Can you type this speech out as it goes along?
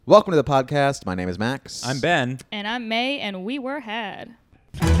Welcome to the podcast. My name is Max. I'm Ben. And I'm May, and we were had.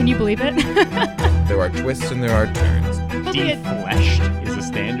 Can you believe it? There are twists and there are turns. Defleshed is a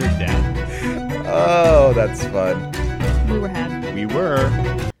standard death. Oh, that's fun. We were had. We were.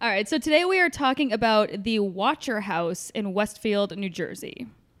 All right, so today we are talking about the Watcher House in Westfield, New Jersey.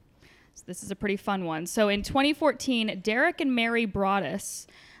 So this is a pretty fun one. So in 2014, Derek and Mary Broaddus,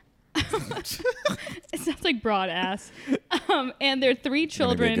 it sounds like broad ass, and their three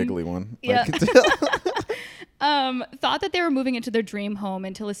children, Maybe a giggly one. Yeah. I can tell. thought that they were moving into their dream home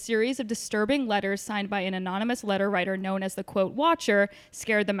until a series of disturbing letters signed by an anonymous letter writer known as the, quote, Watcher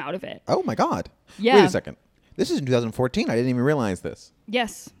scared them out of it. Oh my God. Yeah. Wait a second. This is in 2014. I didn't even realize this.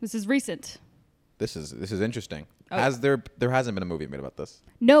 Yes, this is recent. This is interesting. Oh. There hasn't been a movie made about this.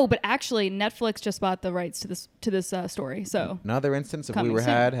 No, but actually, Netflix just bought the rights to this story. So Another instance of Coming We Were soon.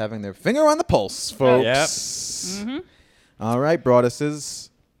 Had having their finger on the pulse, folks. Yep. Mm-hmm. All right, Broadduses.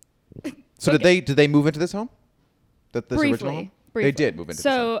 So Okay. did they move into this home? This original home? briefly. They did move into this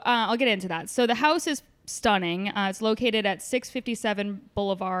home. So I'll get into that. So the house is stunning. It's located at 657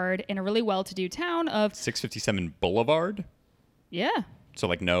 Boulevard in a really well-to-do town of 657 Boulevard. yeah. So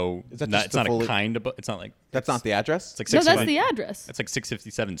like no, Is that not, just it's the not fully- a kind of. It's not like That's not the address? It's like No, that's 657 the address. It's like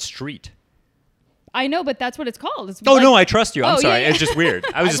 657 Street. I know, but that's what it's called. It's Oh like- no, I trust you. I'm Oh, yeah, sorry. yeah. It's just weird.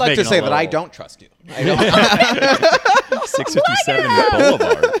 I was I'd just like to making say a that I little- don't trust you. I don't. 657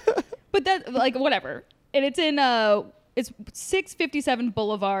 Boulevard. But that like whatever. And it's in it's 657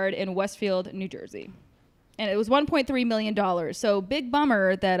 Boulevard in Westfield, New Jersey. And it was $1.3 million. So big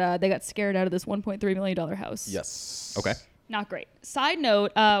bummer that they got scared out of this $1.3 million house. Yes. Okay. Not great. Side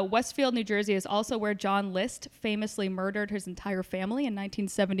note, Westfield, New Jersey is also where John List famously murdered his entire family in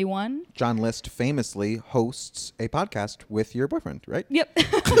 1971. John List famously hosts a podcast with your boyfriend, right? Yep.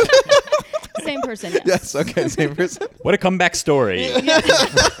 Same person, yes. Yes. Okay. Same person. What a comeback story.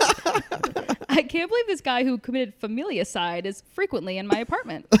 I can't believe this guy who committed familicide is frequently in my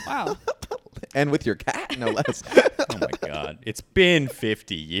apartment. Wow. And with your cat, no less. Oh my God. It's been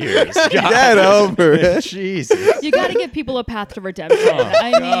 50 years. God. Get over it. Jesus. You got to give people a path to redemption. Oh,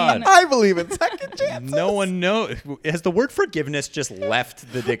 I God. mean, I believe in second chances. No one knows. Has the word forgiveness just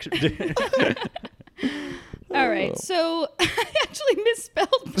left the dictionary? all right. So I actually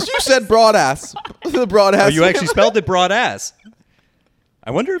misspelled. You said broad ass. The broad ass. Oh, you actually spelled it broad ass.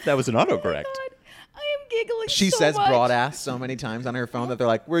 I wonder if that was an autocorrect. God, I am giggling. She so says much. broad ass so many times on her phone that they're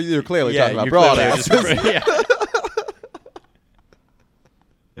like, you're clearly Yeah, talking about you broad clearly are ass. just- yeah.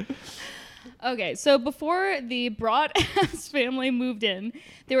 Okay, so before the Broad-ass family moved in,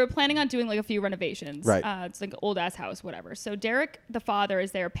 they were planning on doing like a few renovations. Right. It's like an old-ass house, whatever. So Derek, the father,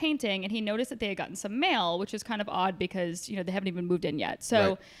 is there painting, and he noticed that they had gotten some mail, which is kind of odd because, you know, they haven't even moved in yet.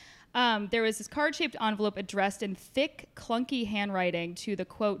 So there was this card-shaped envelope addressed in thick, clunky handwriting to the,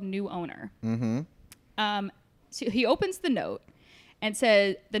 quote, new owner. Mm-hmm. So he opens the note and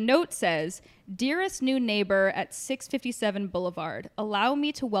the note says, "Dearest new neighbor at 657 Boulevard, allow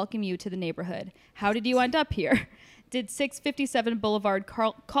me to welcome you to the neighborhood. How did you end up here? Did 657 Boulevard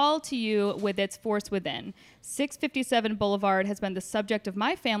call to you with its force within? 657 Boulevard has been the subject of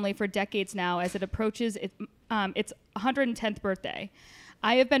my family for decades now as it approaches its 110th birthday.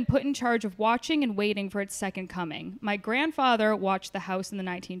 I have been put in charge of watching and waiting for its second coming. My grandfather watched the house in the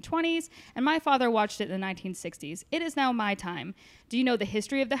 1920s, and my father watched it in the 1960s. It is now my time. Do you know the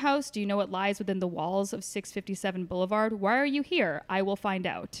history of the house? Do you know what lies within the walls of 657 Boulevard? Why are you here? I will find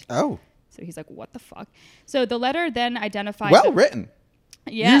out." Oh, So he's like, what the fuck? So the letter then identified... well written.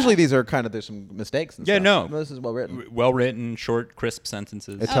 Yeah. Usually these are there's some mistakes and Yeah, stuff. no. This is well written. Well written, short, crisp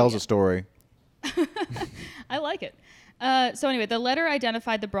sentences. It tells yeah. a story. I like it. So anyway, the letter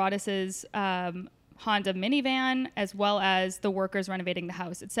identified the Broadduses' Honda minivan as well as the workers renovating the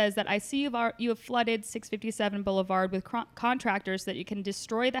house. It says that I see you have flooded 657 Boulevard with contractors so that you can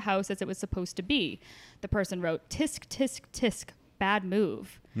destroy the house as it was supposed to be. The person wrote, "Tisk, tisk, tisk, bad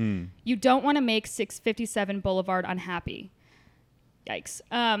move. You don't want to make 657 Boulevard unhappy." Yikes.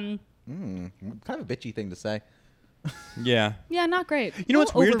 Kind of a bitchy thing to say. Yeah. Yeah, not great. You know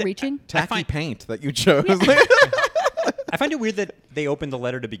what's weird that- Overreaching. Tacky paint that you chose. I find it weird that they opened the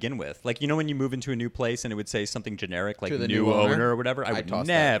letter to begin with. Like, you know when you move into a new place and it would say something generic like To the new new owner? owner or whatever? I I'd would toss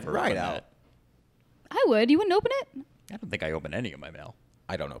that never right open out. that. I would. You wouldn't open it? I don't think I open any of my mail.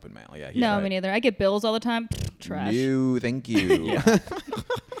 I don't open mail. Yeah. No, right. me neither. I get bills all the time. Trash. No, thank you. Yeah.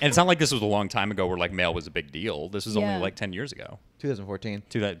 And it's not like this was a long time ago where like mail was a big deal. This was Yeah. only like 10 years ago. 2014.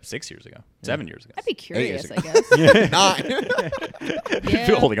 6 years ago. 7 years ago. I'd be curious, years I guess. 9.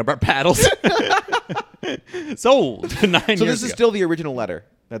 Yeah. Holding up our paddles. Sold 9 years So this is ago. still the original letter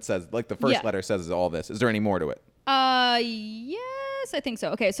that says, like the first Yeah. letter says all this. Is there any more to it? Yeah. Yes, I think so.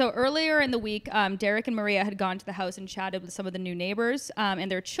 Okay, so earlier in the week, Derek and Maria had gone to the house and chatted with some of the new neighbors,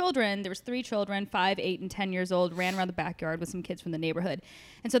 and their children. There was 3 children, 5, 8, and 10 years old, ran around the backyard with some kids from the neighborhood.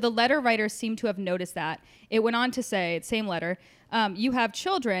 And so the letter writer seemed to have noticed that. It went on to say, same letter, you have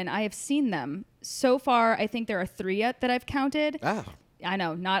children. I have seen them. So far, I think there are 3 yet that I've counted. Ah. I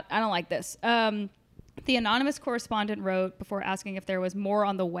know, I don't like this. The anonymous correspondent wrote before asking if there was more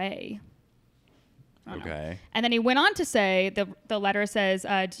on the way. Okay. And then he went on to say, the letter says,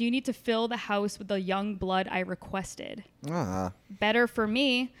 do you need to fill the house with the young blood I requested? Ah. Better for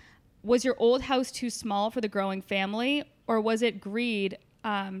me. Was your old house too small for the growing family, or was it greed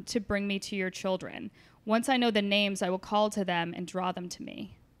to bring me to your children? Once I know the names, I will call to them and draw them to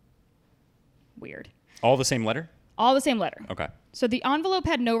me. Weird. All the same letter? All the same letter. Okay. So the envelope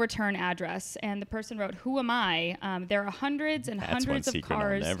had no return address, and the person wrote, "Who am I?" There are hundreds and That's one hundreds of secret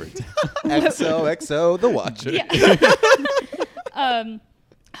cars. I'll never tell. XOXO, the Watcher. Yeah.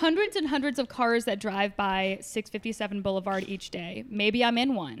 Hundreds and hundreds of cars that drive by 657 Boulevard each day. Maybe I'm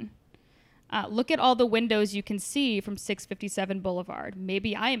in one. Look at all the windows you can see from 657 Boulevard.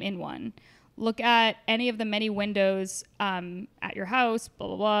 Maybe I am in one. Look at any of the many windows at your house, blah,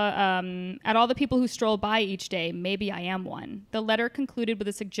 blah, blah. At all the people who stroll by each day. Maybe I am one. The letter concluded with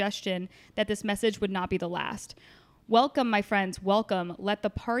a suggestion that this message would not be the last. Welcome, my friends, welcome. Let the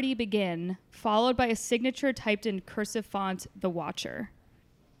party begin. Followed by a signature typed in cursive font, The Watcher.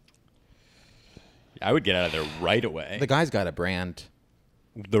 I would get out of there right away. The guy's got a brand.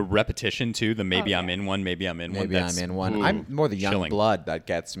 The repetition too. The maybe Oh, I'm yeah. in one. Maybe I'm in one. Maybe I'm in one. Ooh, I'm more the young chilling. blood that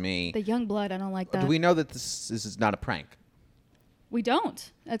gets me. The young blood, I don't like that. Do we know that this is not a prank? We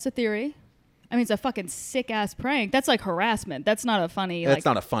don't. That's a theory. I mean, it's a fucking sick-ass prank. That's like harassment. That's not a funny, It's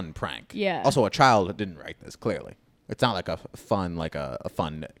not a fun prank. Yeah. Also, a child didn't write this, clearly. It's not like a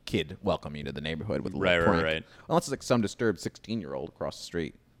fun kid welcoming you to the neighborhood with a little Right, prank. right. Unless it's like some disturbed 16-year-old across the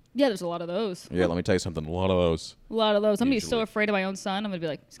street. Yeah, there's a lot of those. Yeah, let me tell you something. A lot of those. A lot of those. I'm going to be so Usually. afraid of my own son. I'm going to be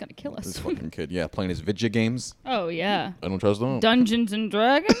like, he's going to kill This us. fucking kid, yeah, playing his video games. Oh, yeah. I don't trust them. Dungeons and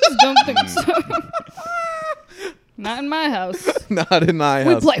Dragons? Don't think so. Not in my house. Not in my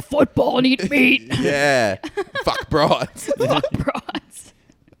We house. play football and eat meat. Yeah. Fuck broads. Fuck broads.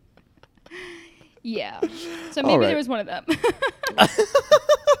 Yeah. So All maybe right. there was one of them.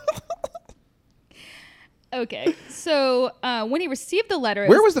 Okay. So when he received the letter,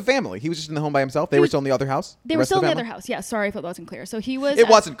 Where was the family? He was just in the home by himself? They were still in the other house? they were rest still of in the family? other house. Yeah. Sorry if it wasn't clear. So he was. It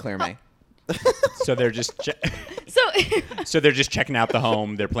wasn't clear, May. So they're just So so they're just checking out the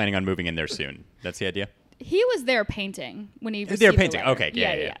home. They're planning on moving in there soon. That's the idea. he was there painting when he received They're the painting. letter. Okay,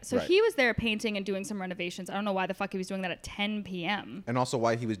 yeah. So Right. he was there painting and doing some renovations. I don't know why the fuck he was doing that at 10 p.m. And also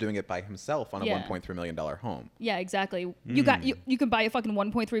why he was doing it by himself on a Yeah. $1.3 million home. Yeah, exactly. Hmm. You can buy a fucking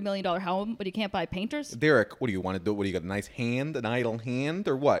 $1.3 million home, but you can't buy painters. Derek, what do you want to do? What do you got? A nice hand? An idle hand?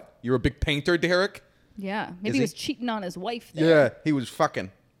 Or what? You're a big painter, Derek? Yeah, maybe Is he he? was cheating on his wife. There. Yeah, he was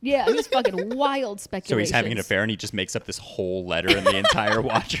fucking. Yeah, he was fucking wild So speculation. he's having an affair and he just makes up this whole letter in the entire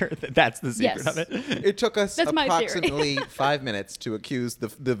Watcher. That's the secret Yes. of it. It took us That's my theory. approximately 5 minutes to accuse the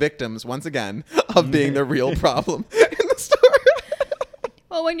victims once again of being the real problem in the story.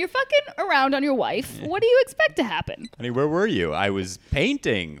 Well, when you're fucking around on your wife, what do you expect to happen? Honey, where were you? I was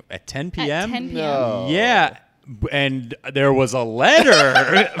painting at 10 p.m. At 10 p.m. No. Yeah, and there was a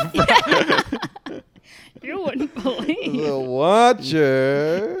letter. You wouldn't believe. The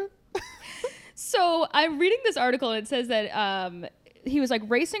Watcher. So I'm reading this article and it says that he was like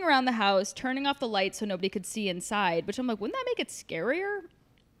racing around the house, turning off the lights so nobody could see inside. Which I'm like, wouldn't that make it scarier?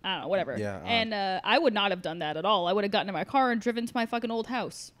 I don't know, whatever. Yeah, And I would not have done that at all. I would have gotten in my car and driven to my fucking old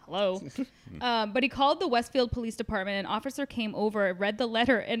house. Hello. But he called the Westfield Police Department. An officer came over, read the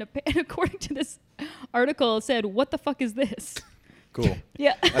letter, and according to this article, said, "What the fuck is this?" Cool.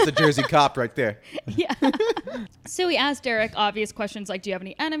 Yeah. That's a Jersey cop right there. Yeah. So he asked Derek obvious questions like, do you have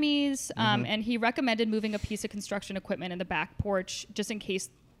any enemies? And he recommended moving a piece of construction equipment in the back porch just in case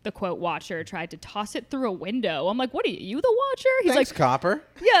the quote Watcher tried to toss it through a window. I'm like, what are you the Watcher? He's Thanks, like, copper.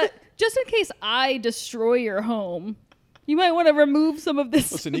 yeah, just in case I destroy your home, you might want to remove some of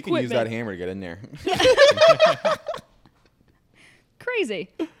this Listen, you equipment. can use that hammer to get in there. Crazy.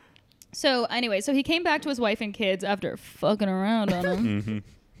 So anyway, so he came back to his wife and kids after fucking around on them,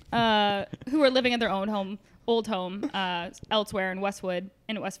 who were living in their own old home, elsewhere in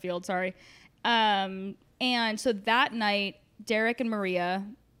Westfield, sorry. And so that night, Derek and Maria,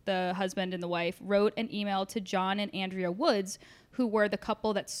 the husband and the wife, wrote an email to John and Andrea Woods, who were the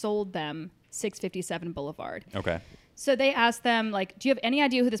couple that sold them 657 Boulevard. Okay. So they asked them, like, do you have any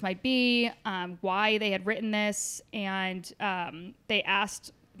idea who this might be, why they had written this? And they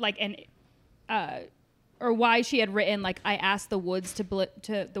asked, like, or why she had written like, I asked the woods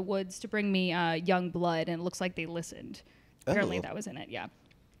to bring me young blood, and it looks like they listened. Apparently Oh. that was in it. Yeah.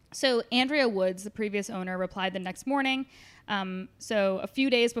 So Andrea Woods, the previous owner, replied the next morning. So a few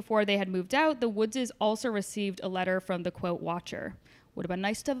days before they had moved out, the Woodses also received a letter from the quote watcher. Would have been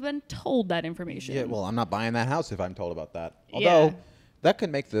nice to have been told that information. Yeah, well, I'm not buying that house if I'm told about that. Yeah. Although that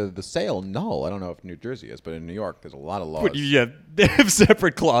could make the sale null. I don't know if New Jersey is, but in New York, there's a lot of laws. But yeah, they have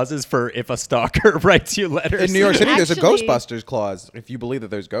separate clauses for if a stalker writes you letters. In New York City, there's a Actually- Ghostbusters clause. If you believe that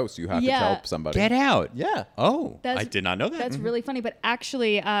there's ghosts, you have to Yeah. tell somebody. Get out. Yeah. Oh, That's- I did not know that. That's really funny. But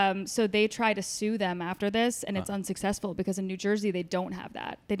actually, so they tried to sue them after this, and it's unsuccessful because in New Jersey, they don't have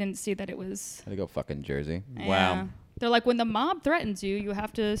that. They didn't see that it was. Had to go fucking Jersey. Wow. Yeah. They're like, when the mob threatens you, you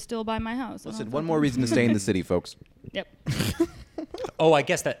have to still buy my house. I Listen, don't one fucking- more reason to stay in the city, folks. Yep. Oh, I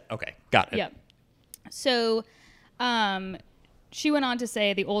guess that. Okay, got it. Yep. So, she went on to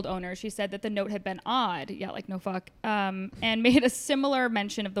say, the old owner, she said that the note had been odd. Yeah, like no fuck. And made a similar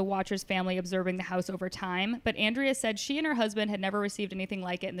mention of the Watcher's family observing the house over time. But Andrea said she and her husband had never received anything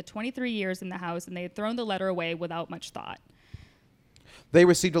like it in the 23 years in the house, and they had thrown the letter away without much thought. They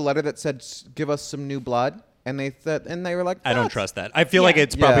received a letter that said, "Give us some new blood," and they were like, I don't "That's- trust that. I feel like Yeah.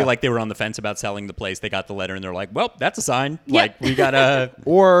 it's probably Yeah. like they were on the fence about selling the place. They got the letter and they're like, well, that's a sign. Yeah. Like, we got to.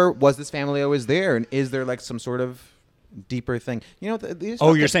 Or was this family always there? And is there like some sort of deeper thing? You know, these Oh,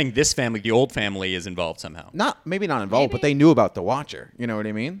 stuff you're that- saying this family, the old family, is involved somehow. maybe not involved, but Maybe. they knew about the Watcher. You know what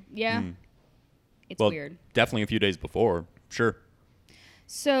I mean? Yeah. It's Well, weird. definitely a few days before. Sure.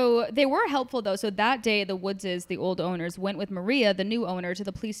 So they were helpful, though. So that day, the Woodses, the old owners, went with Maria, the new owner, to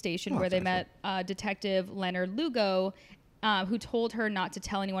the police station where they met Detective Leonard Lugo, who told her not to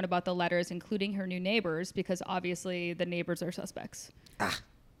tell anyone about the letters, including her new neighbors, because obviously the neighbors are suspects.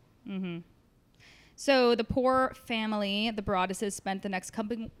 So the poor family, the Broadduses, spent the next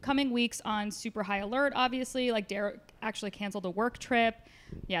coming weeks on super high alert, obviously. Like Derek actually canceled a work trip.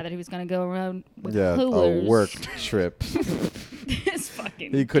 Yeah, that he was going to go around with coolers. a work trip. This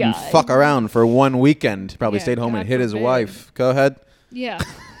fucking He couldn't guy. fuck around for one weekend. Probably Yeah, stayed home and God hit his forbid. wife. Go ahead. Yeah.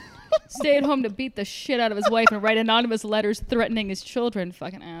 Stay at home to beat the shit out of his wife and write anonymous letters threatening his children.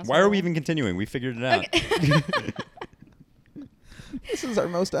 Fucking asshole. Why are we even continuing? We figured it out. This is our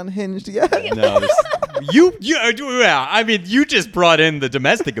most unhinged yet. No, yeah. I mean, you just brought in the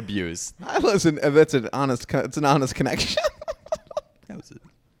domestic abuse. Listen, that's an honest. It's an honest connection. That was it.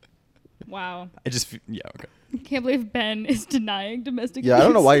 Wow. Yeah, okay. Can't believe Ben is denying domestic Yeah, I don't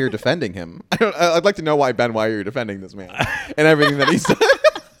know abuse. why you're defending him. I'd like to know why you're defending this man and everything that he's done.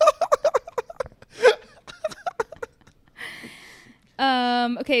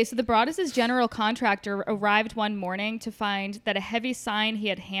 Okay, so the Broadduses' general contractor arrived one morning to find that a heavy sign he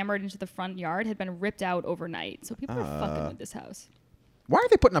had hammered into the front yard had been ripped out overnight. So people are fucking with this house. Why are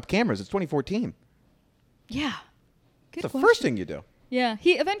they putting up cameras? It's 2014. Yeah. Good It's the question. first thing you do. Yeah,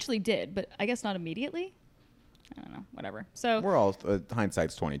 he eventually did, but I guess not immediately. I don't know. Whatever. So We're all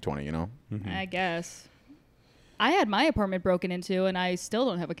hindsight's 2020, you know. I guess. I had my apartment broken into, and I still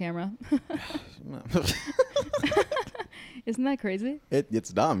don't have a camera. Isn't that crazy? It's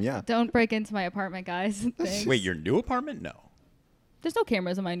dumb, yeah. Don't break into my apartment, guys. Thanks. Wait, your new apartment? No. There's no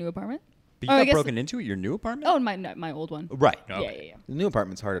cameras in my new apartment. But you Oh, I got guess- broken into at your new apartment? Oh, my old one. Right. Yeah, Okay. yeah, The new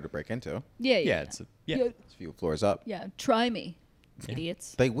apartment's harder to break into. yeah. Yeah, it's yeah. It's a few floors up. Yeah, try me,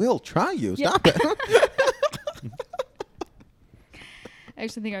 idiots. They will try you. Yeah. Stop it. I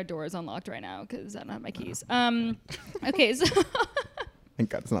actually think our door is unlocked right now because I don't have my keys. Okay, so Thank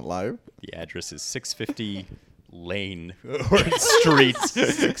God it's not live. The address is 650 Lane or Street.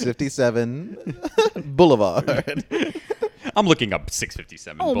 657 Boulevard. I'm looking up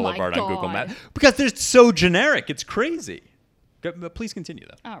 657 Oh my Boulevard on Google God. Maps because they're so generic. It's crazy. But please continue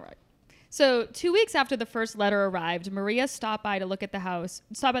though. all right. So 2 weeks after the first letter arrived, Maria stopped by the house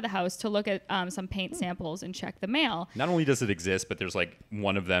to look at some paint samples and check the mail. Not only does it exist, but there's like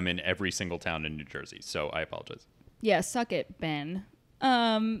one of them in every single town in New Jersey. So I apologize. Yeah, suck it, Ben.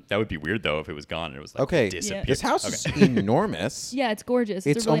 That would be weird though if it was gone and it was like Okay, disappeared. this house Okay. is enormous. Yeah, it's gorgeous.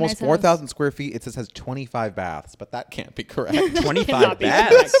 It's a really almost nice 4,000 square feet. It has 25 baths, but that can't be correct. 25 Cannot be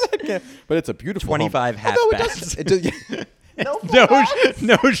baths. But it's a beautiful 25 home. half Although baths. It does,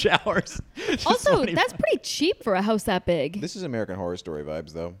 No showers. It's just Also, 25. that's pretty cheap for a house that big. this is American Horror Story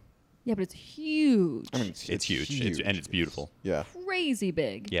vibes, though. Yeah, but it's huge. I mean, It's huge. And it's beautiful. Yeah. Crazy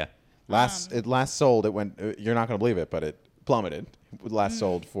big. Yeah. It last sold. It went. You're not gonna believe it, but it plummeted. It last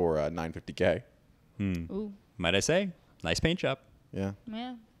sold for $950K. Ooh, Might I say? Nice paint job. Yeah.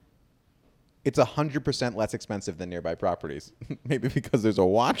 yeah. It's 100% less expensive than nearby properties. Maybe because there's a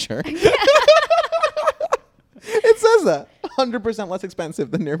watcher. It says that. 100% less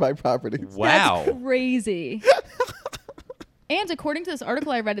expensive than nearby properties. Wow. That's crazy. And according to this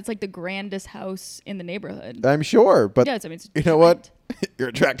article I read, it's like the grandest house in the neighborhood. I'm sure, but Yeah, I mean, it's you know what? You're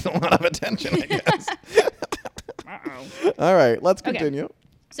attracting a lot of attention, I guess. Uh-oh. All right, let's Okay. continue.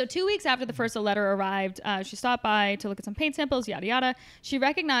 So 2 weeks after the first letter arrived, she stopped by to look at some paint samples, yada yada. She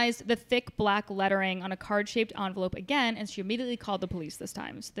recognized the thick black lettering on a card-shaped envelope again, and she immediately called the police this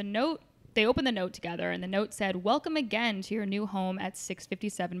time. So they opened the note together, and the note said, "Welcome again to your new home at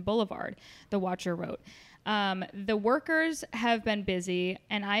 657 Boulevard," the watcher wrote. The workers have been busy,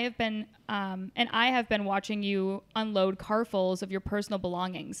 and I have been watching you unload carfuls of your personal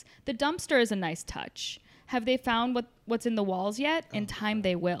belongings. The dumpster is a nice touch. Have they found what's in the walls yet? In time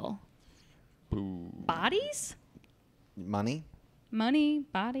they will. Boo. Bodies? Money? Money,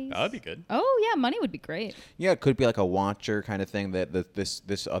 bodies. That'd be good. Oh yeah, money would be great. Yeah, it could be like a watcher kind of thing that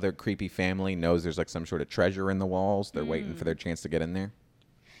this other creepy family knows there's like some sort of treasure in the walls. They're waiting for their chance to get in there.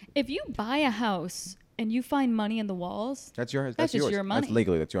 If you buy a house and you find money in the walls, That's yours. That's just yours. your money. That's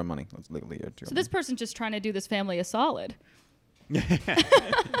legally, that's your money. That's legally your so this person's just trying to do this family a solid.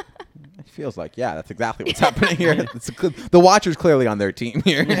 It feels like, yeah, that's exactly what's happening here. The watcher's clearly on their team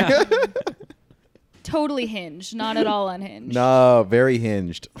here. Totally hinged, not at all unhinged. No, very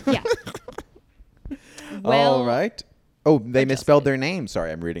hinged. Yeah. Well, All right. Oh, they adjusted. misspelled their name.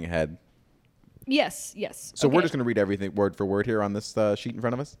 Sorry, I'm reading ahead. Yes. So we're Okay. just going to read everything word for word here on this sheet in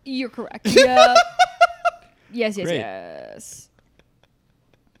front of us. You're correct. Yeah. yes. Great. Yes.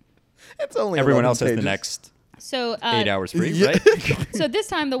 It's only Everyone 11 else has the pages. next So 8 hours free, yeah. right? So this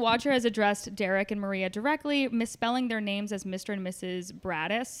time, the watcher has addressed Derek and Maria directly, misspelling their names as Mr. and Mrs.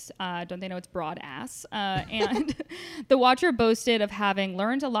 Braddis. Don't they know it's broad ass? And the watcher boasted of having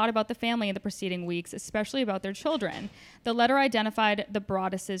learned a lot about the family in the preceding weeks, especially about their children. The letter identified the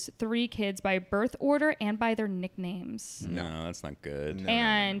Broaddises' 3 kids by birth order and by their nicknames. No, that's not good.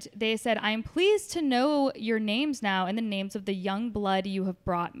 And they said, "I am pleased to know your names now and the names of the young blood you have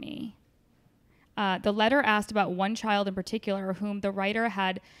brought me." The letter asked about one child in particular whom the writer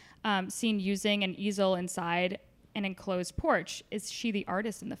had seen using an easel inside an enclosed porch. Is she the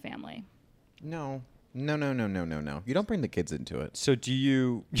artist in the family? No. You don't bring the kids into it. So do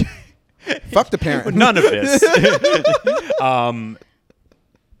you... Fuck the parent. None of this.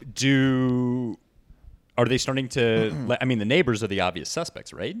 Are they starting to... I mean, the neighbors are the obvious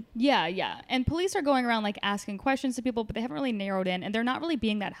suspects, right? Yeah. And police are going around like asking questions to people, but they haven't really narrowed in, and they're not really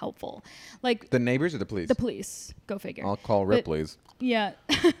being that helpful. Like The neighbors or the police? the police, go figure. I'll call But- Ripley's. Yeah.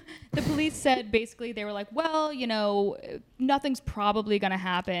 The police said basically they were like, well, nothing's probably going to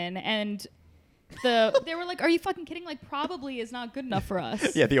happen. And they were like, are you fucking kidding? Like, probably is not good enough for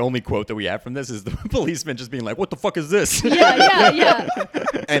us. Yeah, the only quote that we have from this is the policeman just being like, what the fuck is this? Yeah.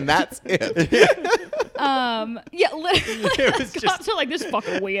 And that's it. Yeah, literally. It was the just- cops are like, this is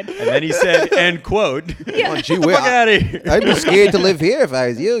fucking weird. And then he said, end quote. Yeah. Oh, gee, Fuck out of here. I'd be scared to live here if I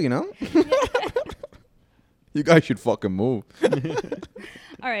was you, You guys should fucking move.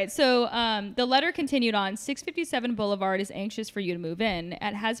 All right, so the letter continued on. 657 Boulevard is anxious for you to move in.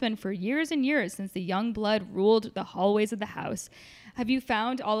 It has been for years and years since the young blood ruled the hallways of the house. Have you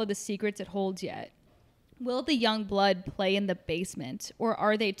found all of the secrets it holds yet? Will the young blood play in the basement, or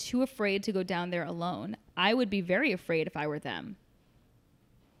are they too afraid to go down there alone? I would be very afraid if I were them.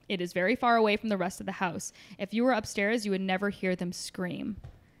 It is very far away from the rest of the house. If you were upstairs, you would never hear them scream.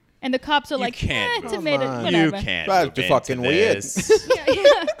 And the cops are like, can't it's a move made it, on. whatever. You can't That's move into fucking weird. this.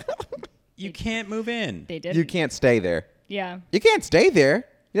 Yeah. You can't move in. They did. You can't stay there. Yeah. You can't stay there.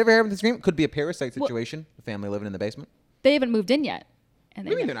 You ever hear them scream? Could be a parasite situation. A family living in the basement. They haven't moved in yet. And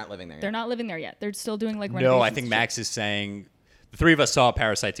What do you mean they're not living there yet? They're not living there yet. They're still doing like No, renovations I think and Max is saying the three of us saw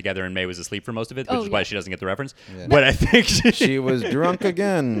Parasite together and May was asleep for most of it, which Oh, is why yeah. she doesn't get the reference. Yeah. But I think She was drunk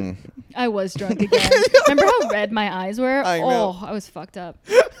again. shit. I was drunk again. Remember how red my eyes were? I know. Oh, I was fucked up.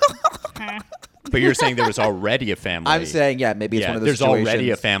 But you're saying there was already a family. I'm saying, yeah, maybe it's yeah, one of those there's situations. already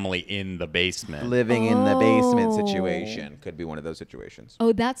a family in the basement. Living in the basement Oh. situation. Could be one of those situations.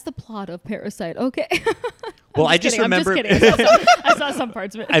 Oh, that's the plot of Parasite. Okay. Well, I I'm just kidding. remember. I'm just kidding. I saw some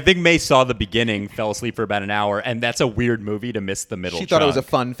parts of it. I think May saw the beginning, fell asleep for about an hour, and that's a weird movie to miss the middle. She thought it was a chunk.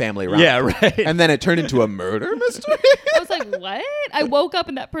 fun family romp. Yeah, right. And then it turned into a murder mystery. I was like, what? I woke up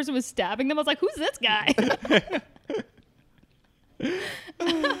and that person was stabbing them. I was like, who's this guy?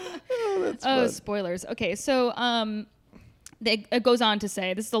 fun. Spoilers. Okay, so it goes on to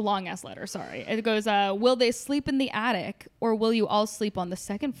say, this is a long ass letter, sorry. It goes, will they sleep in the attic or will you all sleep on the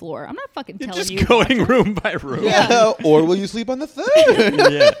second floor? I'm not fucking telling Just you. going Watcher. room by room. Yeah. Or will you sleep on the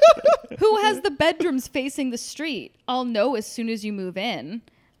third? Yeah. Who has the bedrooms facing the street? I'll know as soon as you move in.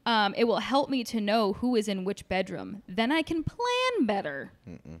 It will help me to know who is in which bedroom. Then I can plan better.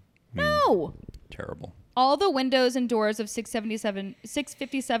 No. Terrible. All the windows and doors of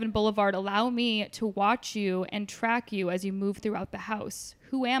 657 Boulevard allow me to watch you and track you as you move throughout the house.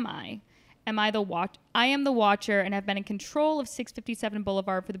 Who am I? I am the watcher and have been in control of 657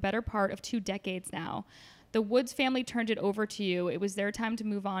 Boulevard for the better part of 2 decades now. The Woods family turned it over to you. It was their time to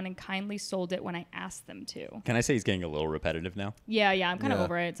move on and kindly sold it when I asked them to. Can I say he's getting a little repetitive now? Yeah, I'm kind of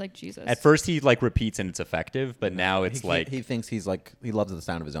over it. It's like, Jesus. At first he like repeats and it's effective, but now it's he thinks he's like, he loves the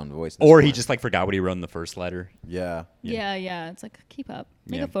sound of his own voice. Or he just like forgot what he wrote in the first letter. Yeah. Yeah. It's like, keep up.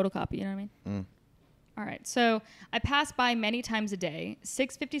 Make Yeah. a photocopy, you know what I mean? All right. So I pass by many times a day.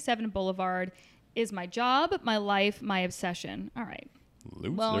 657 Boulevard is my job, my life, my obsession. All right.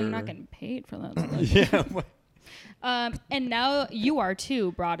 Loser. Well, you're not getting paid for that. Yeah. And now you are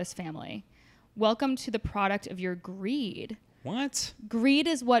too, Broaddus family. Welcome to the product of your greed. What? Greed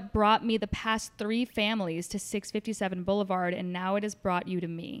is what brought me the past 3 families to 657 Boulevard, and now it has brought you to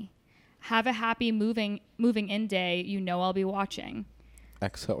me. Have a happy moving in day. You know I'll be watching.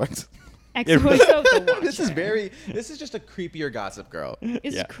 XOX. XOXO the Watcher. This is just a creepier Gossip Girl.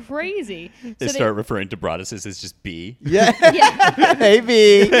 It's Yeah. crazy. They start referring to Broaddus as just B. Yeah. Hey,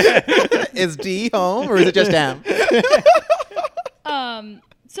 B. Is D home or is it just M?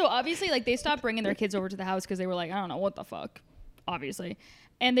 So obviously, like, they stopped bringing their kids over to the house because they were like, I don't know what the fuck, obviously,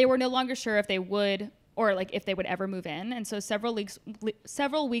 and they were no longer sure if they would or like if they would ever move in. And so several weeks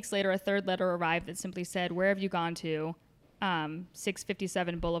later, a 3rd letter arrived that simply said, "Where have you gone to?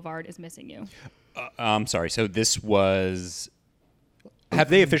 657 Boulevard is missing you." I'm sorry. So this was. Have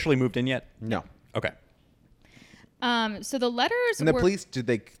they officially moved in yet? No. Okay. So the letters And the were, police, did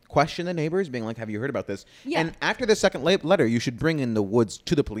they question the neighbors, being like, have you heard about this? Yeah. And after the second letter, you should bring in the Woods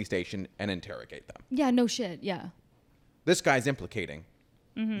to the police station and interrogate them. yeah, no shit, yeah. This guy's implicating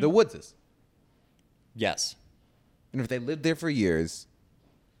the Woodses. Yes. And if they lived there for years,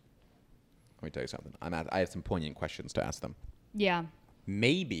 let me tell you something. I have some poignant questions to ask them. Yeah.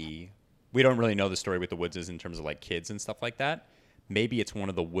 Maybe we don't really know the story with the Woodses in terms of like kids and stuff like that. Maybe it's one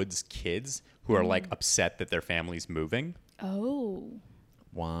of the Woods kids who are like upset that their family's moving. Oh.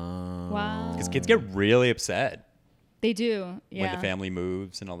 Wow. Because kids get really upset They do. Yeah. when the family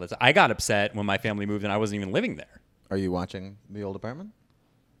moves and all this. I got upset when my family moved and I wasn't even living there. Are you watching the old apartment?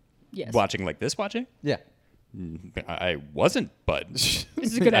 Yes. Watching like this, watching? Yeah. I wasn't, but This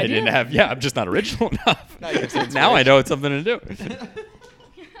is a good I idea. didn't have. Yeah, I'm just not original enough. Now you have some Now I know it's something to do.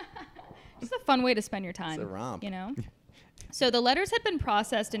 It's a fun way to spend your time. It's a romp. You know? So the letters had been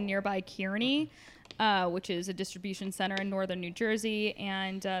processed in nearby Kearney, which is a distribution center in northern New Jersey.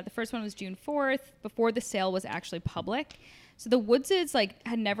 And the first one was June 4th, before the sale was actually public. So the Woodses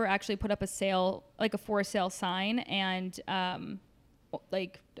had never actually put up a sale, like a for sale sign. And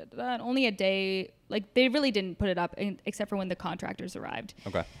only a day, they really didn't put it up except for when the contractors arrived.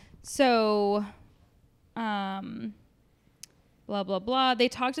 Okay. So, blah, blah, blah. They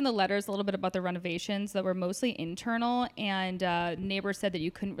talked in the letters a little bit about the renovations that were mostly internal, and neighbors said that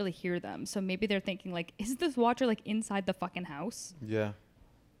you couldn't really hear them. So maybe they're thinking, is this watcher, inside the fucking house? Yeah.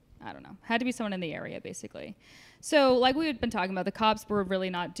 I don't know. Had to be someone in the area, basically. So, like we had been talking about, the cops were really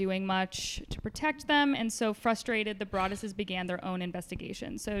not doing much to protect them, and so frustrated, the Broadduses began their own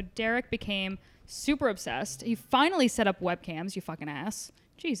investigation. So Derek became super obsessed. He finally set up webcams, you fucking ass.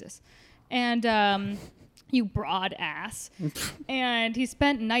 Jesus. And, you broad ass. And he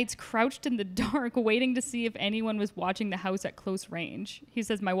spent nights crouched in the dark waiting to see if anyone was watching the house at close range. He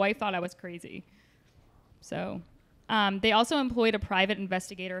says, my wife thought I was crazy. So... they also employed a private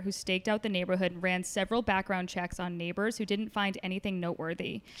investigator who staked out the neighborhood and ran several background checks on neighbors who didn't find anything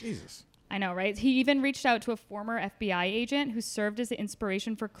noteworthy. Jesus. I know, right? He even reached out to a former FBI agent who served as the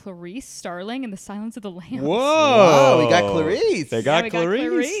inspiration for Clarice Starling in The Silence of the Lambs. Whoa, we got Clarice. They Yeah, got we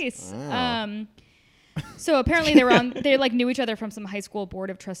Clarice. Wow. So apparently they knew each other from some high school board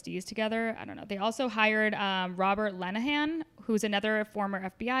of trustees together. I don't know. They also hired Robert Lenahan, who's another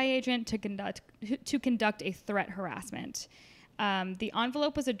former FBI agent, to conduct a threat harassment. The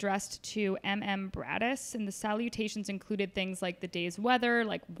envelope was addressed to M.M. Broaddus, and the salutations included things like the day's weather,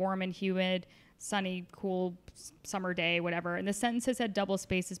 like warm and humid, sunny, cool summer day, whatever. And the sentences had double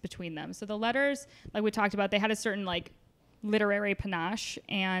spaces between them. So the letters, like we talked about, they had a certain literary panache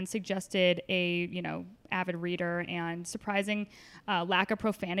and suggested a avid reader and surprising lack of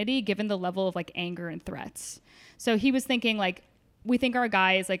profanity given the level of anger and threats. So he was thinking we think our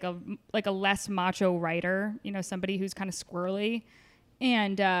guy is like a less macho writer, somebody who's kind of squirrely.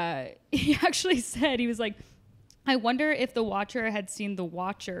 And he actually said, he was like, I wonder if the Watcher had seen The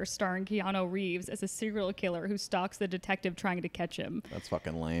Watcher starring Keanu Reeves as a serial killer who stalks the detective trying to catch him. That's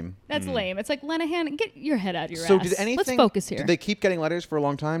fucking lame. That's lame. It's like, Lenahan, get your head out of your So ass. did anything? Let's focus here. Did they keep getting letters for a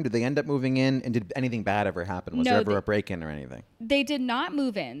long time? Did they end up moving in? And did anything bad ever happen? Was No, there ever they- a break-in or anything? They did not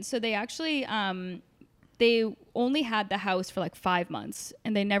move in. So they actually, they only had the house for like 5 months,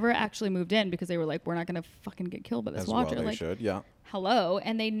 and they never actually moved in because they were like, we're not going to fucking get killed by this As well, Watcher. they Like, should. Yeah. hello.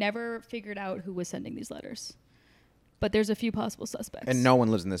 And they never figured out who was sending these letters. But there's a few possible suspects. And no one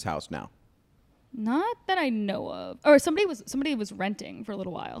lives in this house now. Not that I know of. Or somebody was renting for a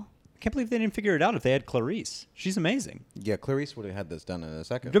little while. I can't believe they didn't figure it out if they had Clarice. She's amazing. Yeah, Clarice would have had this done in a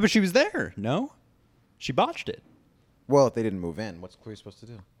second. No, but she was there. No? She botched it. Well, if they didn't move in, what's Clarice supposed to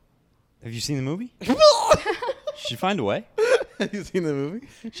do? Have you seen the movie? She'd find a way. Have you seen the movie?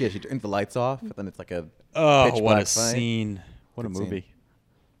 She turns the lights off, but then it's like a Oh, pitch what black a fight. scene. What a Good scene. movie.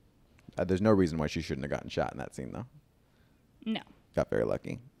 There's no reason why she shouldn't have gotten shot in that scene, though. No. Got very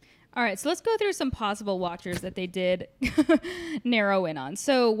lucky. All right, so let's go through some possible Watchers that they did narrow in on.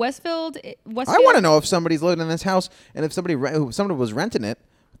 So Westfield. I want to know if somebody's living in this house and if somebody was renting it.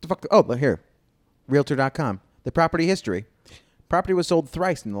 What the fuck? Oh, look here. Realtor.com. The property history. Property was sold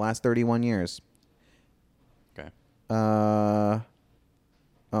thrice in the last 31 years. Okay. All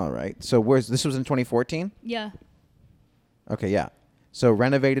right. So this was in 2014? Yeah. Okay, yeah. So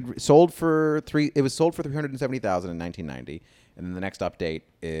renovated, it was sold for $370,000 in 1990. And then the next update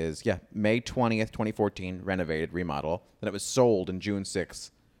is, May 20th, 2014, renovated, remodel. Then it was sold in June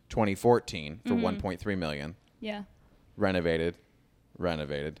 6th, 2014 for $1.3 million. Yeah. Renovated. Then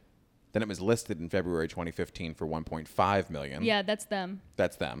it was listed in February 2015 for $1.5 million. Yeah, that's them.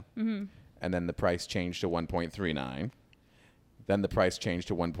 That's them. Mm-hmm. And then the price changed to 1.39. Then the price changed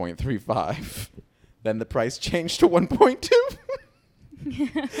to 1.35. Then the price changed to 1.2.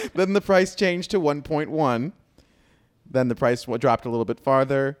 Then the price changed to 1.1. Then the price dropped a little bit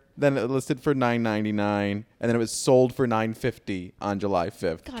farther. Then it listed for $9.99, and then it was sold for $9.50 on July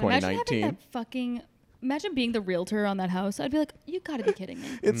 5th, God, imagine having 2019. that fucking. Imagine being the realtor on that house. I'd be like, you gotta be kidding me.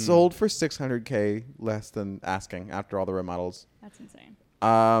 It sold for $600K less than asking after all the remodels. That's insane.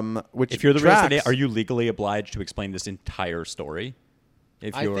 Which If you're the real estate tracks- agent, are you legally obliged to explain this entire story?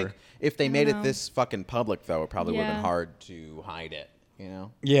 If I you're think if they made know. it this fucking public, though, it probably would have Yeah. been hard to hide it. You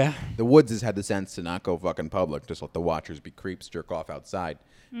know, yeah. the Woods has had the sense to not go fucking public, just let the Watchers be creeps, jerk off outside.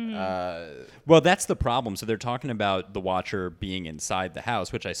 Well, that's the problem. So they're talking about the Watcher being inside the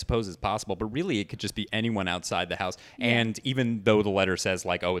house, which I suppose is possible, but really it could just be anyone outside the house. And even though the letter says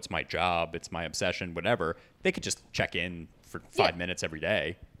like, oh, it's my job, it's my obsession, whatever, they could just check in for 5 minutes every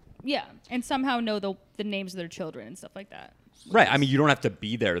day. Yeah, and somehow know the names of their children and stuff like that. Right. I mean, you don't have to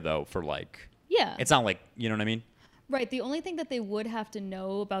be there though for like, Yeah. it's not like, you know what I mean? Right. The only thing that they would have to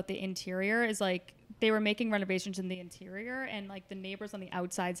know about the interior is like they were making renovations in the interior, and like the neighbors on the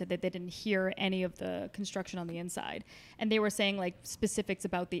outside said that they didn't hear any of the construction on the inside, and they were saying like specifics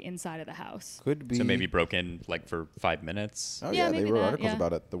about the inside of the house. Could be. So maybe broke in like for 5 minutes. Oh Yeah, yeah, they maybe wrote that, articles yeah.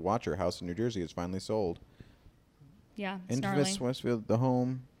 about it. The Watcher house in New Jersey is finally sold. Yeah. Infamous Snarling. Westfield, the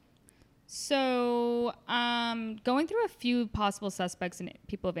home. So, going through a few possible suspects and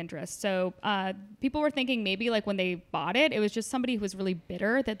people of interest. So, people were thinking maybe like when they bought it, it was just somebody who was really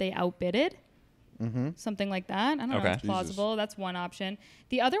bitter that they outbidded. Something like that. I don't know. Okay. It's plausible. That's one option.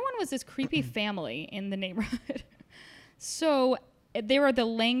 The other one was this creepy family in the neighborhood. So they were the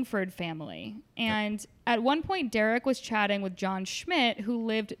Langford family. And at one point, Derek was chatting with John Schmidt, who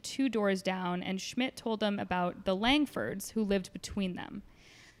lived 2 doors down. And Schmidt told him about the Langfords, who lived between them.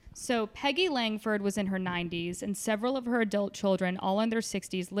 So Peggy Langford was in her 90s, and several of her adult children, all in their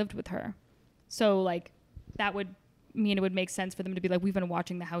 60s, lived with her. So, like, that would mean it would make sense for them to be like, we've been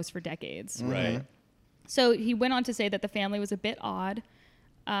watching the house for decades. Right. So he went on to say that the family was a bit odd,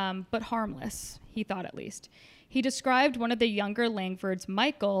 but harmless, he thought at least. He described one of the younger Langfords,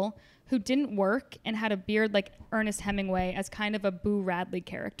 Michael, who didn't work and had a beard like Ernest Hemingway, as kind of a Boo Radley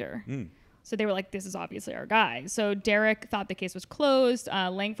character. So they were like, this is obviously our guy. So Derek thought the case was closed.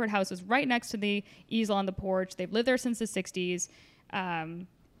 Langford House was right next to the easel on the porch. They've lived there since the 60s.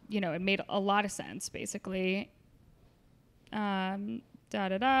 It made a lot of sense, basically.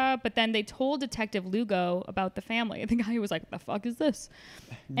 But then they told Detective Lugo about the family. The guy was like, what the fuck is this?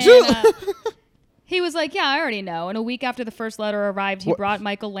 And he was like, yeah, I already know. And a week after the first letter arrived, he brought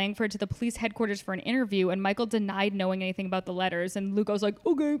Michael Langford to the police headquarters for an interview, and Michael denied knowing anything about the letters. And Lugo's like,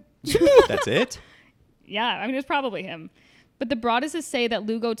 okay. That's it? Yeah, I mean, it was probably him. But the Broadduses say that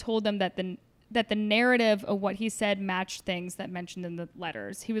Lugo told them that the narrative of what he said matched things that mentioned in the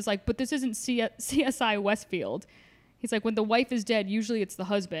letters. He was like, but this isn't CSI Westfield. He's like, when the wife is dead, usually it's the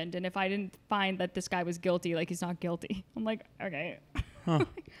husband. And if I didn't find that this guy was guilty, like, he's not guilty. I'm like, okay. Huh.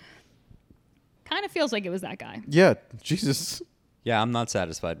 Kind of feels like it was that guy. Yeah, Jesus. Yeah, I'm not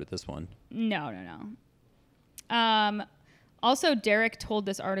satisfied with this one. No. Also, Derek told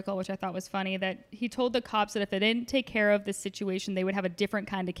this article, which I thought was funny, that he told the cops that if they didn't take care of this situation, they would have a different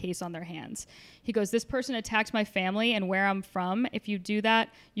kind of case on their hands. He goes, this person attacked my family and where I'm from. If you do that,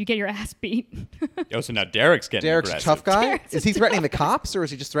 you get your ass beat. Oh, so now Derek's getting Derek's a aggressive. tough guy? Derek's Is he threatening the cops or is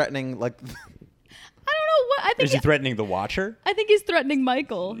he just threatening, like... I don't know what. I think Is he threatening the Watcher? I think he's threatening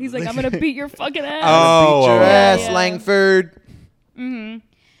Michael. He's like, I'm going to beat your fucking ass. Oh, beat your ass, yeah. Langford.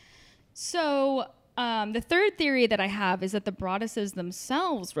 So the third theory that I have is that the Broadduses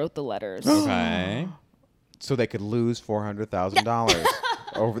themselves wrote the letters. Okay. So they could lose $400,000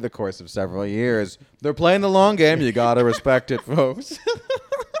 over the course of several years. They're playing the long game. You got to respect it, folks.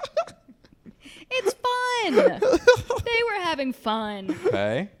 It's fun. They were having fun.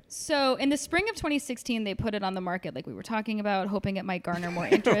 Okay. So in the spring of 2016, they put it on the market like we were talking about, hoping it might garner more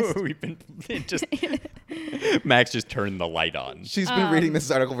interest. We've been just Max just turned the light on. She's been reading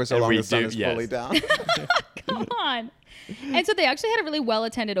this article for so and long we the sun do- is yes. fully down. Come on. And so they actually had a really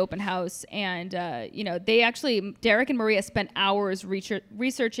well-attended open house. And, they actually, Derek and Maria spent hours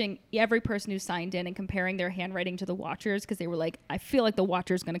researching every person who signed in and comparing their handwriting to the Watchers because they were like, I feel like the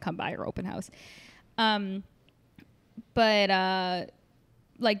Watcher's going to come by our open house.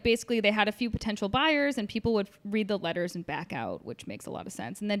 Basically they had a few potential buyers and people would read the letters and back out, which makes a lot of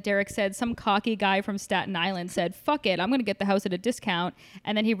sense. And then Derek said some cocky guy from Staten Island said, fuck it, I'm going to get the house at a discount.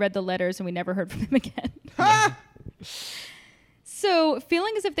 And then he read the letters and we never heard from him again. So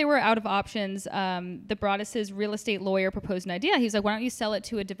feeling as if they were out of options, the Broaddus's real estate lawyer proposed an idea. He's like, why don't you sell it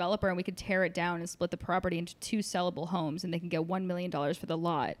to a developer and we could tear it down and split the property into 2 sellable homes and they can get $1 million for the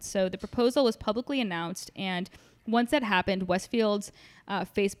lot. So the proposal was publicly announced. And once that happened, Westfield's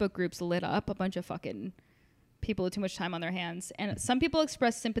Facebook groups lit up. A bunch of fucking people with too much time on their hands. And some people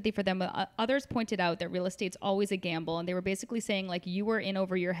expressed sympathy for them, but others pointed out that real estate's always a gamble. And they were basically saying, like, you were in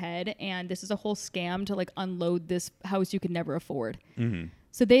over your head and this is a whole scam to, like, unload this house you could never afford. Mm-hmm.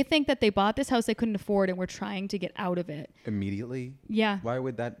 So they think that they bought this house they couldn't afford and were trying to get out of it. Immediately? Yeah. Why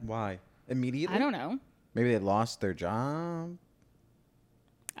would that? Why? Immediately? I don't know. Maybe they lost their job?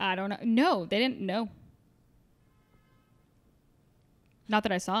 I don't know. No, they didn't know. Not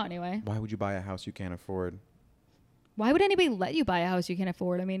that I saw, anyway. Why would you buy a house you can't afford? Why would anybody let you buy a house you can't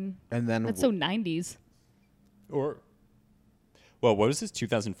afford? I mean, And then that's so 90s. Well, what was this?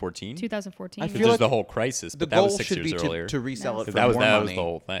 2014? 2014. I Which feel is like the whole crisis, the but that goal was 6 should years be earlier. to resell No. it for that was more that money. was the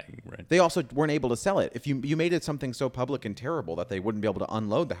whole thing, right? They also weren't able to sell it. If you made it something so public and terrible that they wouldn't be able to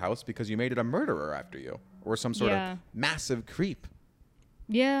unload the house because you made it a murderer after you or some sort Yeah. of massive creep.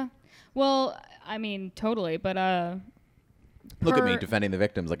 Yeah. Well, I mean, totally. But Look at me Per- defending the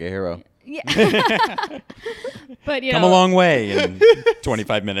victims like a hero. yeah. But Come a long way in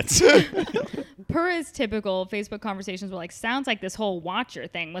 25 minutes. per his typical Facebook conversations were like, sounds like this whole Watcher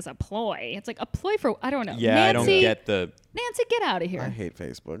thing was a ploy. It's like a ploy for I don't know. Yeah, I don't get the. Nancy, get out of I here. hate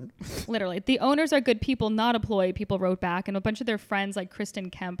Facebook. Literally. The owners are good people, not a ploy, people wrote back. And a bunch of their friends, like Kristen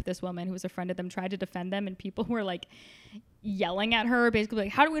Kemp, this woman who was a friend of them, tried to defend them. And people were like yelling at her, basically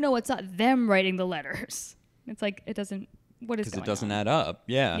like, how do we know it's not them writing the letters? It's like, it doesn't, what is Because going it doesn't on? add up.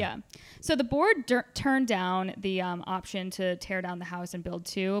 Yeah. Yeah. So the board turned down the option to tear down the house and build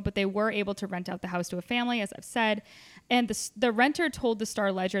 2, but they were able to rent out the house to a family, as I've said. And the renter told the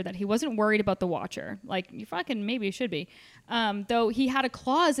Star Ledger that he wasn't worried about the Watcher. Like, you fucking maybe you should be. Though he had a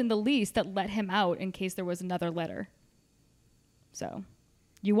clause in the lease that let him out in case there was another letter. So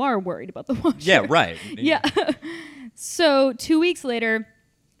you are worried about the Watcher. Yeah, right. Yeah. So 2 weeks later,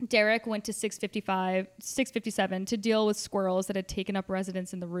 Derek went to 657 to deal with squirrels that had taken up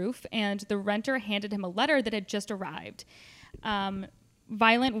residence in the roof, and the renter handed him a letter that had just arrived.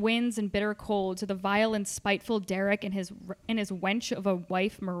 Violent winds and bitter cold to the vile and spiteful Derek and his wench of a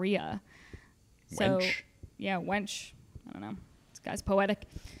wife, Maria. So, Wench. yeah, wench. I don't know. This guy's poetic.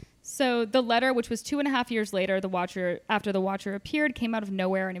 So the letter, which was 2.5 years later, after the Watcher appeared, came out of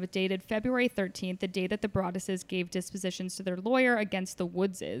nowhere, and it was dated February 13th, the day that the Broadduses gave dispositions to their lawyer against the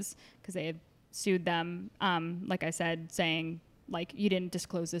Woodses, because they had sued them, like I said, saying, like, you didn't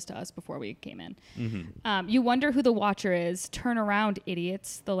disclose this to us before we came in. Mm-hmm. You wonder who the Watcher is. Turn around,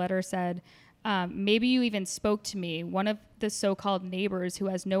 idiots, the letter said. Maybe you even spoke to me, one of the so-called neighbors who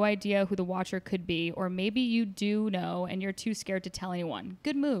has no idea who the Watcher could be, or maybe you do know and you're too scared to tell anyone.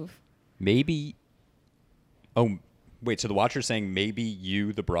 Good move. Maybe. Oh, wait. So the Watcher's saying maybe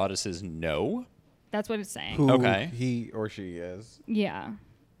you, the Broadduses, know? That's what it's saying. Who Okay. he or she is. Yeah.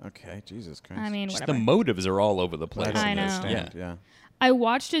 Okay, Jesus Christ. I mean, Just whatever. the motives are all over the place. I don't I know. understand. Yeah. I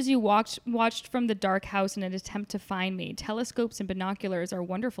watched as you watched from the dark house in an attempt to find me. Telescopes and binoculars are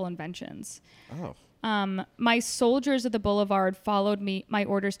wonderful inventions. Oh. My soldiers of the Boulevard followed my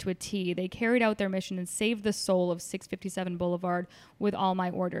orders to a T. They carried out their mission and saved the soul of 657 Boulevard with all my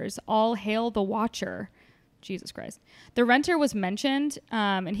orders. All hail the Watcher. Jesus Christ. The renter was mentioned,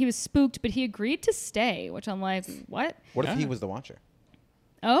 and he was spooked, but he agreed to stay, which I'm like, what? What if he was the Watcher?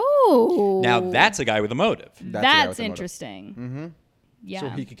 Oh. Now that's a guy with a motive. That's the guy with That's the motive. interesting. Mm-hmm. Yeah. So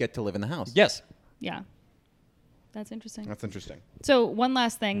he could get to live in the house. Yes. Yeah. That's interesting. That's interesting. So one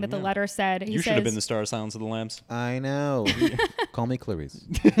last thing that the letter said. He You should says, have been the star of Silence of the Lambs. I know. Call me Clarice.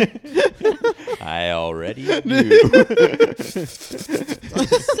 I already knew.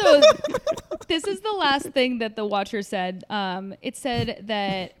 So this is the last thing that the Watcher said. It said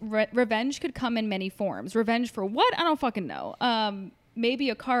that revenge could come in many forms. Revenge for what? I don't fucking know. Maybe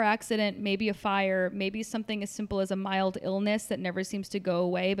a car accident, maybe a fire, maybe something as simple as a mild illness that never seems to go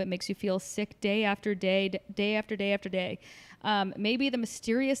away but makes you feel sick day after day, day after day after day. Maybe the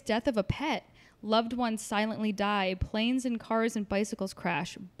mysterious death of a pet. Loved ones silently die. Planes and cars and bicycles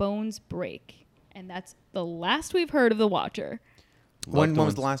crash. Bones break. And that's the last we've heard of the Watcher. When was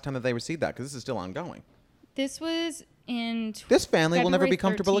ones. the last time that they received that? Because this is still ongoing. This was in This family will never February be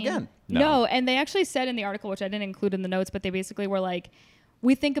comfortable 13. again. No, and they actually said in the article, which I didn't include in the notes, but they basically were like,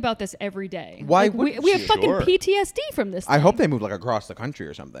 we think about this every day. Why Like, wouldn't we have you? fucking Sure. PTSD from this I thing. hope they move like across the country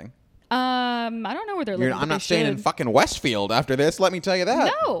or something. I don't know where they're living. I'm but not they staying in should. fucking Westfield after this. Let me tell you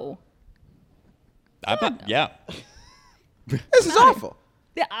that. No. Yeah. This is awful.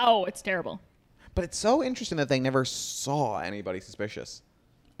 Yeah, oh, it's terrible. But it's so interesting that they never saw anybody suspicious.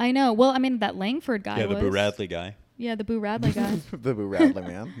 I know. Well, I mean, that Langford guy Yeah, the was. Boo Radley guy. Yeah, the Boo Radley guy. The Boo Radley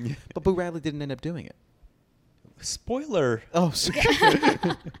man. But Boo Radley didn't end up doing it. Spoiler. Oh, sorry.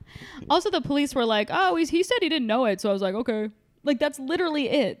 Also, the police were like, oh, he said he didn't know it. So I was like, okay. Like, that's literally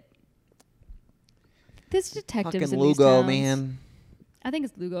it. This detectives Fucking in these Lugo, towns. man. I think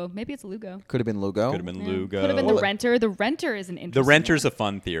it's Lugo. Maybe it's Lugo. Could have been Lugo. Could have been Yeah. Lugo. Could have been Well, the renter. The renter is an The interesting renter's one. a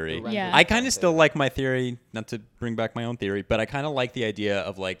fun theory. The renter's Yeah. I kind of still like my theory, not to bring back my own theory, but I kind of like the idea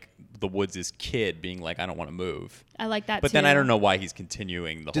of like the Woods' kid being like, I don't want to move. I like that But too. then I don't know why he's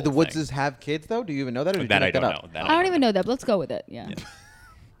continuing the Did whole the thing. Woodses have kids, though? Do you even know that? Or did That you I make don't that up? know. That I don't even know that, but let's go with it. Yeah.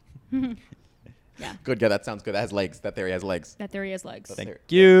 Good. Yeah, that sounds good. That has legs. That theory has legs. That theory has legs. Thank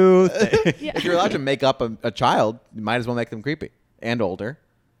you. Yeah. If you're allowed to make up a child, you might as well make them creepy and older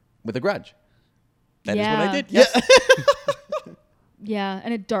with a grudge. That is what Yeah. I did. Yes. Yeah,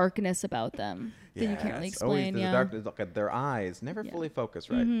 and a darkness about them that you can't really it's always- explain. there's a Yeah. darkness. Look at their eyes. Never Yeah. fully focus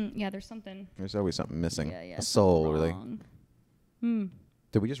right. Yeah, there's something. There's always something missing. Yeah. A soul, really. wrong.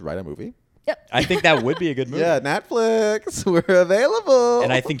 Did we just write a movie? Yep. I think that would be a good movie. Yeah, Netflix. We're available.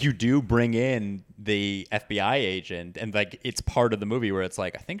 And I think you do bring in the FBI agent, and like it's part of the movie where it's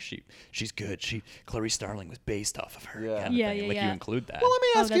like, I think she's good. Clarice Starling was based off of her. Yeah. Kind of Yeah, thing. yeah, Like yeah. you include that. Well, let me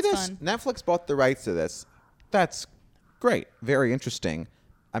Oh, ask you that's this: fun. Netflix bought the rights to this. That's great. Very interesting.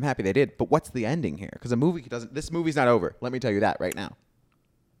 I'm happy they did. But what's the ending here? Because this movie's not over. Let me tell you that right now.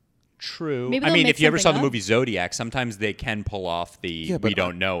 True. Maybe I they'll mean, make if you ever saw something the up. movie Zodiac, sometimes they can pull off the Yeah, but we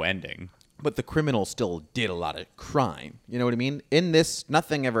don't know ending. But the criminal still did a lot of crime. You know what I mean? In this,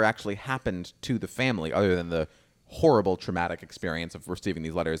 nothing ever actually happened to the family other than the horrible traumatic experience of receiving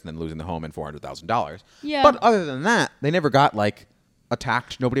these letters and then losing the home and $400,000. Yeah. But other than that, they never got like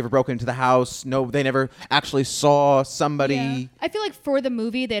attacked. Nobody ever broke into the house. No, they never actually saw somebody. Yeah. I feel like for the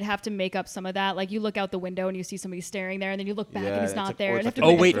movie, they'd have to make up some of that. Like you look out the window and you see somebody staring there, and then you look back Yeah, and he's it's not like- there. or it's It'd have like to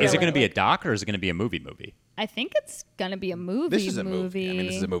Oh make it wait, feel is it going to be a like- doc or is it going to be a movie? I think it's gonna be a movie. This is a movie. I mean,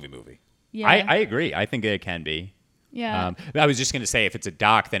 this is a movie. Yeah. I agree. I think it can be. Yeah. I was just going to say, if it's a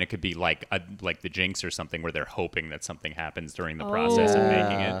doc, then it could be like the Jinx or something, where they're hoping that something happens during the process of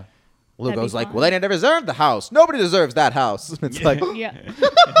making it. Lugo's be like, fun. well, they didn't deserve the house. Nobody deserves that house. It's like, yeah.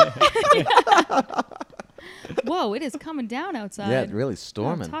 Whoa! It is coming down outside. yeah, really Oh,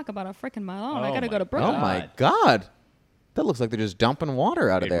 storming. talk about a freaking mile on. I Oh gotta my go to Oh Brooklyn. my God. That looks like they're just dumping water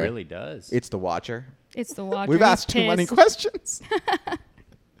out of It there. really does. It's the Watcher. It's the Watcher. We've He's asked too many pissed. questions.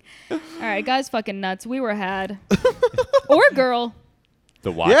 All right, guys, fucking nuts. We were had or girl.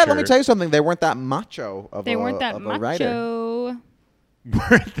 the Watcher. Yeah, let me tell you something. They weren't that macho of They a, weren't that of a writer. macho.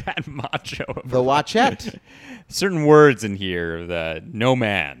 weren't that macho. The Watchette. Certain words in here that no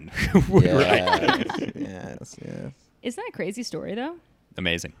man would write. Yes, yes. Isn't that a crazy story though?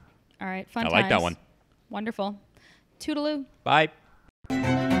 Amazing. All right, fun I like that times. one. Wonderful. Toodaloo. Bye.